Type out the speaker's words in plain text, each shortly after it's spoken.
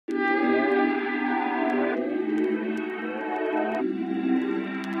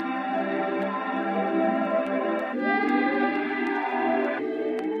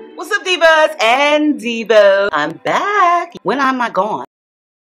divas and divos, I'm back. When am I gone?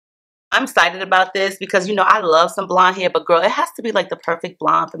 I'm excited about this because, you know, I love some blonde hair, but girl, it has to be like the perfect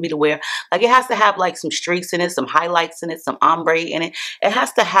blonde for me to wear. Like, it has to have like some streaks in it, some highlights in it, some ombre in it. It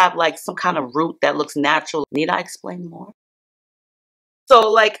has to have like some kind of root that looks natural. Need I explain more? So,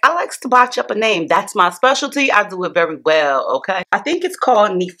 like, I like to botch up a name. That's my specialty. I do it very well, okay? I think it's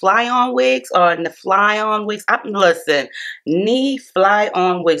called Neflyonwigs or Neflyonwigs. Listen,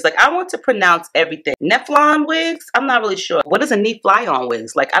 Neflyonwigs. Like, I want to pronounce everything. Neflyonwigs? I'm not really sure. What is a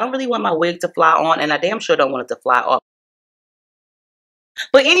Neflyonwigs? Like, I don't really want my wig to fly on, and I damn sure don't want it to fly off.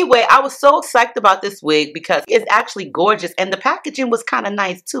 But anyway, I was so psyched about this wig because it's actually gorgeous and the packaging was kind of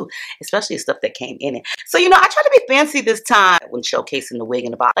nice too, especially the stuff that came in it. So, you know, I try to be fancy this time when showcasing the wig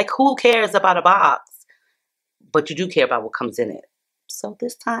in the box. Like, who cares about a box? But you do care about what comes in it. So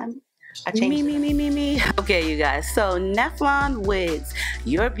this time, I changed me. Okay, you guys. So Neflyonwigs,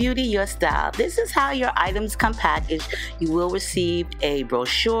 your beauty, your style. This is how your items come packaged. You will receive a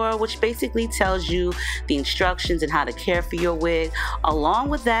brochure, which basically tells you the instructions and how to care for your wig. Along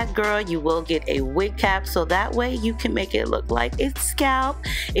with that, girl, you will get a wig cap, so that way you can make it look like it's scalp.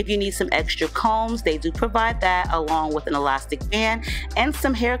 If you need some extra combs, they do provide that, along with an elastic band and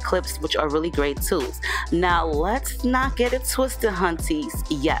some hair clips, which are really great tools. Now, let's not get it twisted, hunties.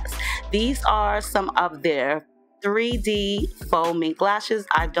 Yes, these are some of their 3D faux mink lashes.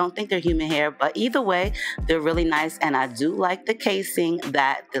 I don't think they're human hair, but either way, they're really nice, and I do like the casing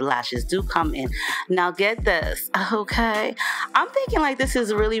that the lashes do come in. Now get this, okay? I'm thinking like this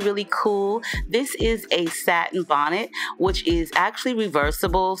is really, really cool. This is a satin bonnet, which is actually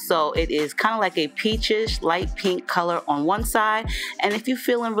reversible, so it is kind of like a peachish, light pink color on one side, and if you're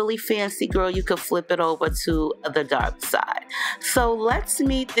feeling really fancy, girl, you could flip it over to the dark side. So let's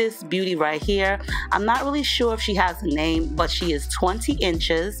meet this beauty right here. I'm not really sure if she has a name, but she is 20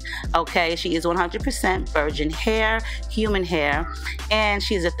 inches. Okay, she is 100% virgin hair, human hair, and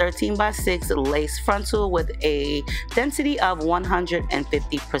she is a 13x6 lace frontal with a density of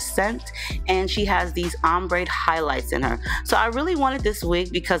 150%, and she has these ombre highlights in her. So I really wanted this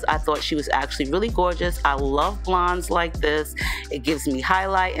wig because I thought she was actually really gorgeous. I love blondes like this. It gives me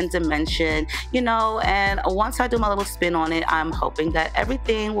highlight and dimension, you know, and once I do my little spin on it, I'm hoping that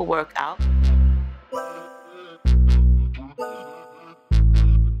everything will work out.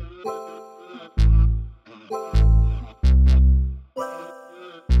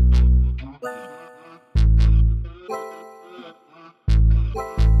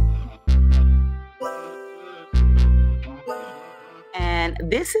 And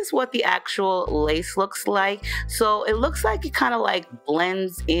this is what the actual lace looks like. So it looks like it kind of like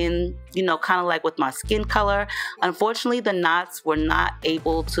blends in, you know, kind of like with my skin color. Unfortunately, the knots were not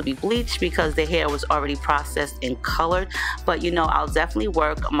able to be bleached because the hair was already processed and colored. But, you know, I'll definitely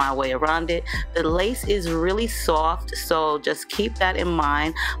work my way around it. The lace is really soft, so just keep that in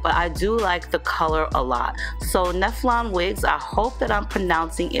mind. But I do like the color a lot. So Neflyonwigs, I hope that I'm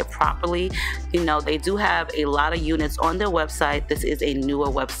pronouncing it properly. You know, they do have a lot of units on their website. This is a newer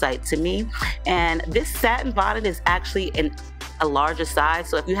website to me, and this satin bonnet is actually a larger size,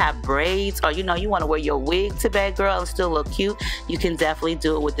 so if you have braids or, you know, you want to wear your wig to bed, girl, and still look cute, you can definitely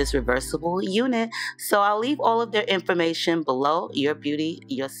do it with this reversible unit. So I'll leave all of their information below. Your beauty,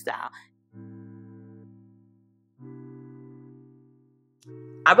 your style.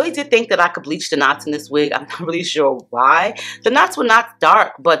 I really did think that I could bleach the knots in this wig. I'm not really sure why. The knots were not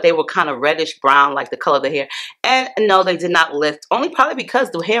dark, but they were kind of reddish brown, like the color of the hair. And no, they did not lift, only probably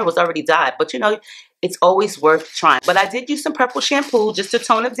because the hair was already dyed. But, you know, it's always worth trying. But I did use some purple shampoo just to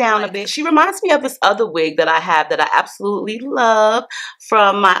tone it down a bit. She reminds me of this other wig that I have that I absolutely love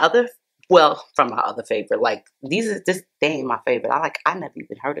from my other favorite. Like, this ain't my favorite. I never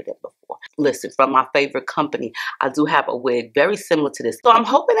even heard of it before. Listen, from my favorite company, I do have a wig very similar to this. So I'm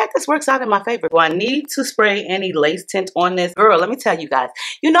hoping that this works out in my favor. Do I need to spray any lace tint on this? Girl, let me tell you guys,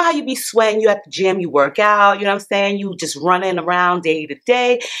 you know how you be sweating, you at the gym, you work out, you know what I'm saying? You just running around day to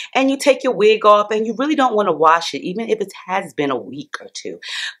day, and you take your wig off and you really don't want to wash it, even if it has been a week or two.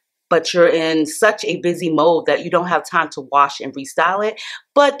 But you're in such a busy mode that you don't have time to wash and restyle it.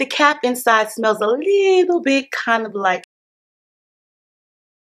 But the cap inside smells a little bit kind of like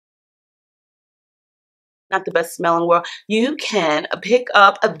not the best smell in the world. You can pick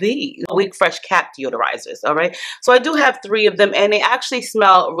up these Wig Fresh cap deodorizers, all right? So I do have 3 of them, and they actually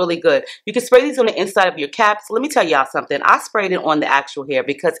smell really good. You can spray these on the inside of your caps. Let me tell y'all something. I sprayed it on the actual hair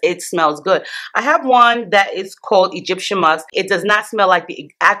because it smells good. I have one that is called Egyptian Musk. It does not smell like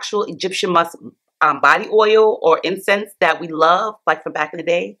the actual Egyptian Musk body oil or incense that we love, like from back in the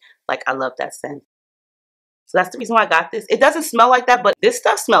day. Like, I love that scent. So that's the reason why I got this. It doesn't smell like that, but this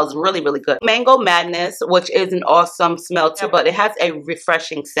stuff smells really, really good. Mango Madness, which is an awesome smell too, but it has a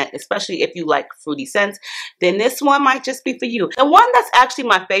refreshing scent, especially if you like fruity scents. Then this one might just be for you. The one that's actually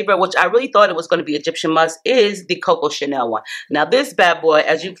my favorite, which I really thought it was going to be Egyptian musk, is the Coco Chanel one. Now this bad boy,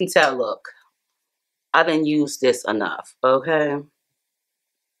 as you can tell, look, I didn't use this enough, okay?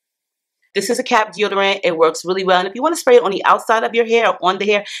 This is a cap deodorant. It works really well. And if you want to spray it on the outside of your hair or on the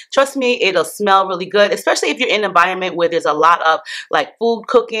hair, trust me, it'll smell really good, especially if you're in an environment where there's a lot of like food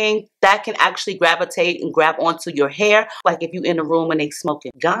cooking. That can actually gravitate and grab onto your hair. Like if you're in a room and they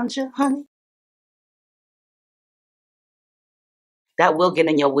smoking ganja, honey. That will get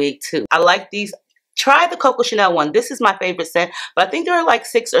in your wig too. I like these. Try the Coco Chanel one. This is my favorite scent, but I think there are like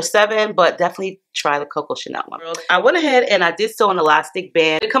 6 or 7, but definitely try the Coco Chanel one. I went ahead and I did sew an elastic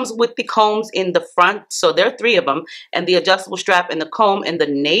band. It comes with the combs in the front, so there are 3 of them, and the adjustable strap and the comb and the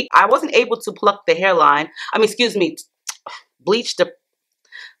nape. I wasn't able to pluck the hairline. I mean, excuse me, bleach the...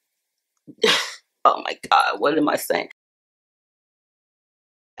 Oh my God, what am I saying?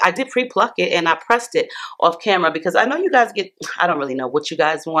 I did pre-pluck it and I pressed it off camera because I know you guys get, I don't really know what you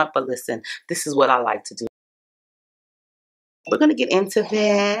guys want, but listen, this is what I like to do. We're going to get into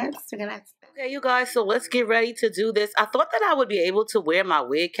this. Okay, you guys, so let's get ready to do this. I thought that I would be able to wear my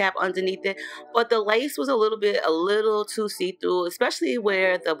wig cap underneath it, but the lace was a little too see-through, especially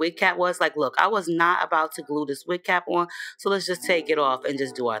where the wig cap was. Like, look, I was not about to glue this wig cap on, so let's just take it off and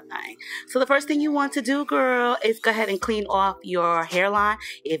just do our thing. So the first thing you want to do, girl, is go ahead and clean off your hairline.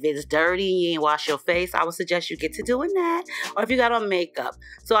 If it's dirty and you ain't wash your face, I would suggest you get to doing that, or if you got on makeup.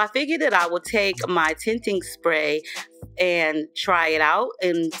 So I figured that I would take my tinting spray and try it out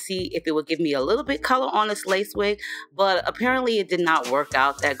and see if it would give me a little bit color on this lace wig, but apparently it did not work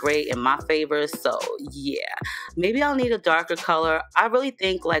out that great in my favor. So yeah, maybe I'll need a darker color. I really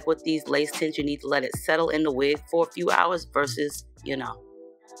think like with these lace tints, you need to let it settle in the wig for a few hours versus, you know,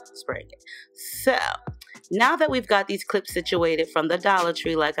 spraying it. So now that we've got these clips situated from the Dollar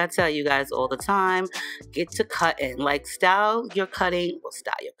Tree, like I tell you guys all the time, get to cutting. Like style your cutting. Well,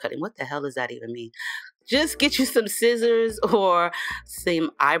 style your cutting. What the hell does that even mean? Just get you some scissors or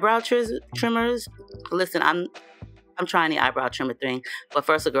some eyebrow trimmers. Listen, I'm trying the eyebrow trimmer thing, but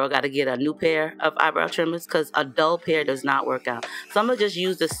first a girl got to get a new pair of eyebrow trimmers because a dull pair does not work out. So I'm going to just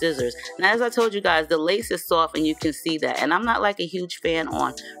use the scissors. Now, as I told you guys, the lace is soft and you can see that. And I'm not like a huge fan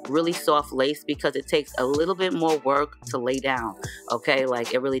on really soft lace because it takes a little bit more work to lay down. Okay,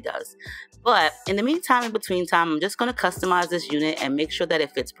 like it really does. But in the meantime, in between time, I'm just going to customize this unit and make sure that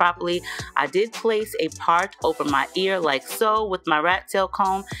it fits properly. I did place a part over my ear like so with my rat tail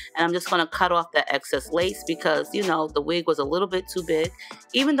comb, and I'm just going to cut off that excess lace because, you know, the wig was a little bit too big.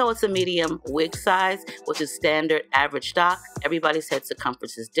 Even though it's a medium wig size, which is standard average stock, everybody's head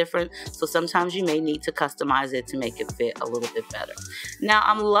circumference is different. So sometimes you may need to customize it to make it fit a little bit better. Now,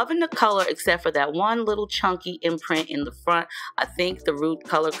 I'm loving the color except for that one little chunky imprint in the front. I think the root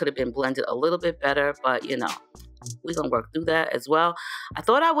color could have been blended a little bit better, but you know, we're gonna work through that as well. I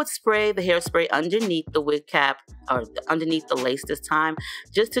thought I would spray the hairspray underneath the wig cap or underneath the lace this time,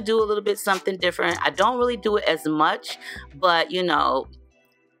 just to do a little bit something different. I don't really do it as much, but you know,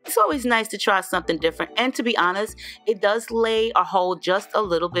 it's always nice to try something different. And to be honest, it does lay or hold just a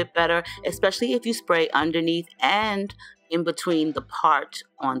little bit better, especially if you spray underneath and in between the part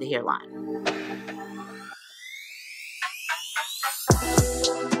on the hairline.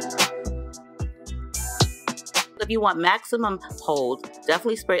 If you want maximum hold,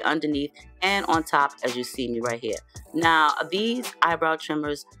 definitely spray underneath and on top as you see me right here. Now, these eyebrow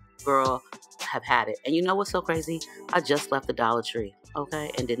trimmers, girl, have had it. And you know what's so crazy? I just left the Dollar Tree, okay,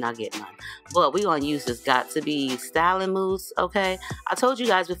 and did not get none. But we're going to use this Got To Be styling mousse, okay? I told you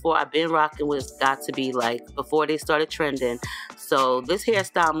guys before, I've been rocking with Got To Be like before they started trending. So this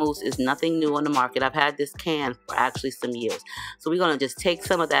hairstyle mousse is nothing new on the market. I've had this can for actually some years. So we're going to just take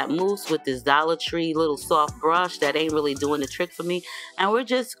some of that mousse with this Dollar Tree little soft brush that ain't really doing the trick for me. And we're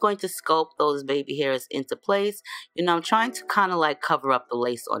just going to sculpt those baby hairs into place. You know, I'm trying to kind of like cover up the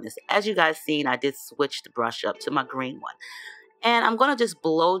lace on this. As you guys seen, I did switch the brush up to my green one. And I'm going to just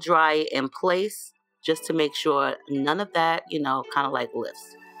blow dry it in place just to make sure none of that, you know, kind of like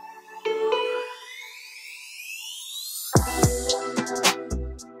lifts.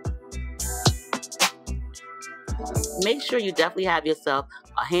 Make sure you definitely have yourself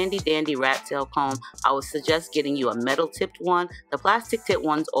a handy dandy rat tail comb. I would suggest getting you a metal tipped one. The plastic tipped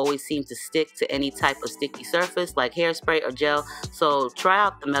ones always seem to stick to any type of sticky surface like hairspray or gel. So try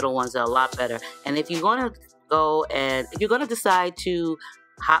out the metal ones, they're a lot better. And if you're going to decide to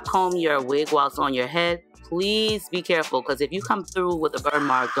hot comb your wig while it's on your head, please be careful, because if you come through with a burn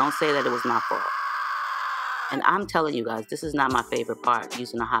mark, don't say that it was my fault. And I'm telling you guys, this is not my favorite part,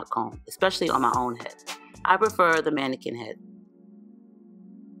 using a hot comb, especially on my own head. I prefer the mannequin head.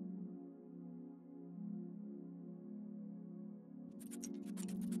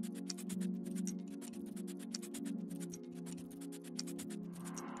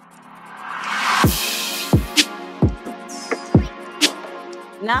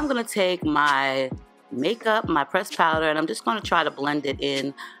 Now I'm going to take my makeup, my pressed powder, and I'm just going to try to blend it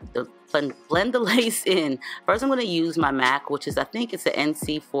in, blend the lace in. First I'm going to use my MAC, which is, I think it's an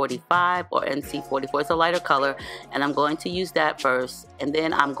NC45 or NC44. It's a lighter color, and I'm going to use that first, and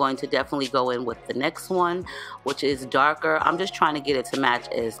then I'm going to definitely go in with the next one, which is darker. I'm just trying to get it to match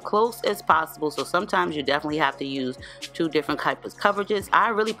as close as possible, so sometimes you definitely have to use two different types of coverages. I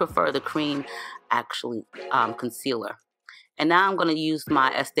really prefer the cream, actually, concealer. And now I'm going to use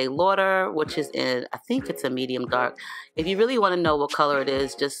my Estee Lauder, which is in, I think it's a medium dark. If you really want to know what color it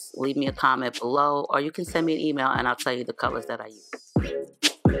is, just leave me a comment below, or you can send me an email and I'll tell you the colors that I use.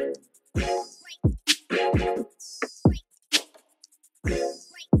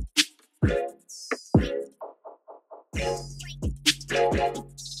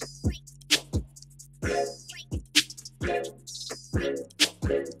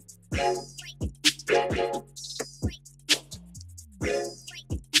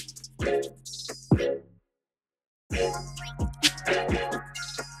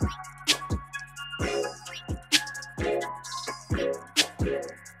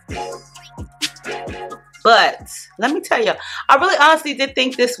 But let me tell you, I really honestly did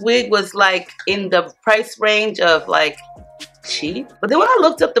think this wig was like in the price range of like cheap. But then when I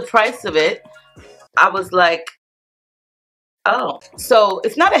looked up the price of it, I was like, oh, so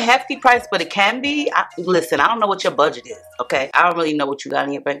it's not a hefty price, but it can be. Listen, I don't know what your budget is, okay? I don't really know what you got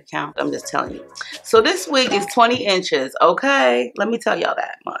in your bank account. I'm just telling you. So this wig is 20 inches, okay? Let me tell y'all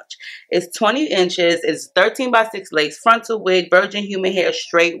that much. It's 20 inches. It's 13 by 6 lace, frontal wig, virgin human hair,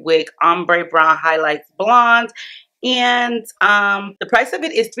 straight wig, ombre brown highlights, blonde. And the price of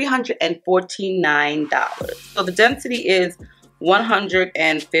it is $349. So the density is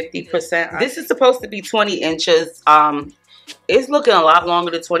 150%. This is supposed to be 20 inches. It's looking a lot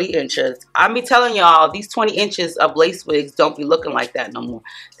longer than 20 inches. I be telling y'all, these 20 inches of lace wigs don't be looking like that no more.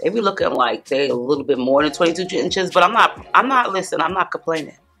 They be looking like they a little bit more than 22 inches, but I'm not, listen, I'm not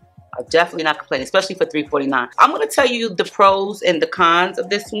complaining. I'm definitely not complaining, especially for $349. I'm going to tell you the pros and the cons of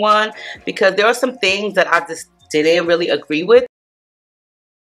this one, because there are some things that I just didn't really agree with.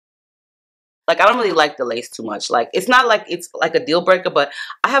 Like, I don't really like the lace too much. Like, it's not like it's like a deal breaker, but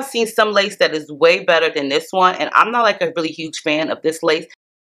I have seen some lace that is way better than this one, and I'm not like a really huge fan of this lace.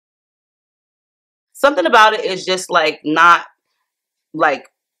 Something about it is just like not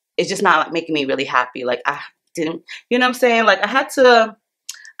like, it's just not like making me really happy. Like, I didn't, you know what I'm saying? Like, I had to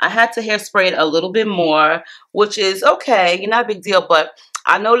hairspray it a little bit more, which is okay, you're not a big deal. But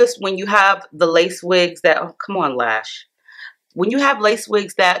I noticed when you have the lace wigs that, oh, come on, Lash. When you have lace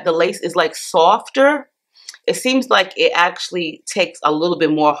wigs that the lace is like softer, it seems like it actually takes a little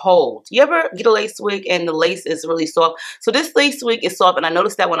bit more hold. You ever get a lace wig and the lace is really soft? So this lace wig is soft, and I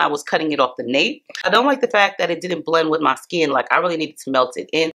noticed that when I was cutting it off the nape. I don't like the fact that it didn't blend with my skin. Like, I really needed to melt it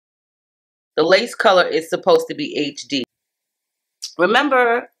in. The lace color is supposed to be HD.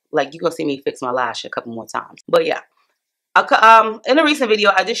 Remember, like, you're going to see me fix my lash a couple more times. But yeah. In a recent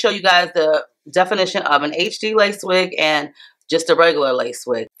video, I just showed you guys the definition of an HD lace wig and just a regular lace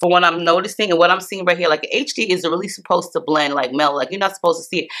wig. For what I'm noticing and what I'm seeing right here, like, an HD is really supposed to blend, like melt, like you're not supposed to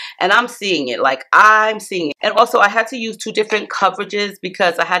see it. And I'm seeing it, like I'm seeing it. And also I had to use two different coverages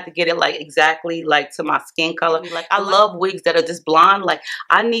because I had to get it like exactly like to my skin color. Like, I love wigs that are this blonde. Like,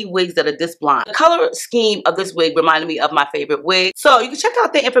 I need wigs that are this blonde. The color scheme of this wig reminded me of my favorite wig. So you can check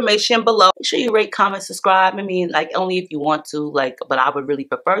out the information below. Make sure you rate, comment, subscribe. I mean, like, only if you want to, like, but I would really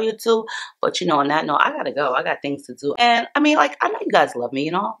prefer you to. But you know, on that note, I gotta go. I got things to do. And I mean, like, I know you guys love me,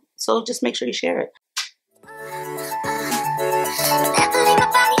 you know, so just make sure you share it.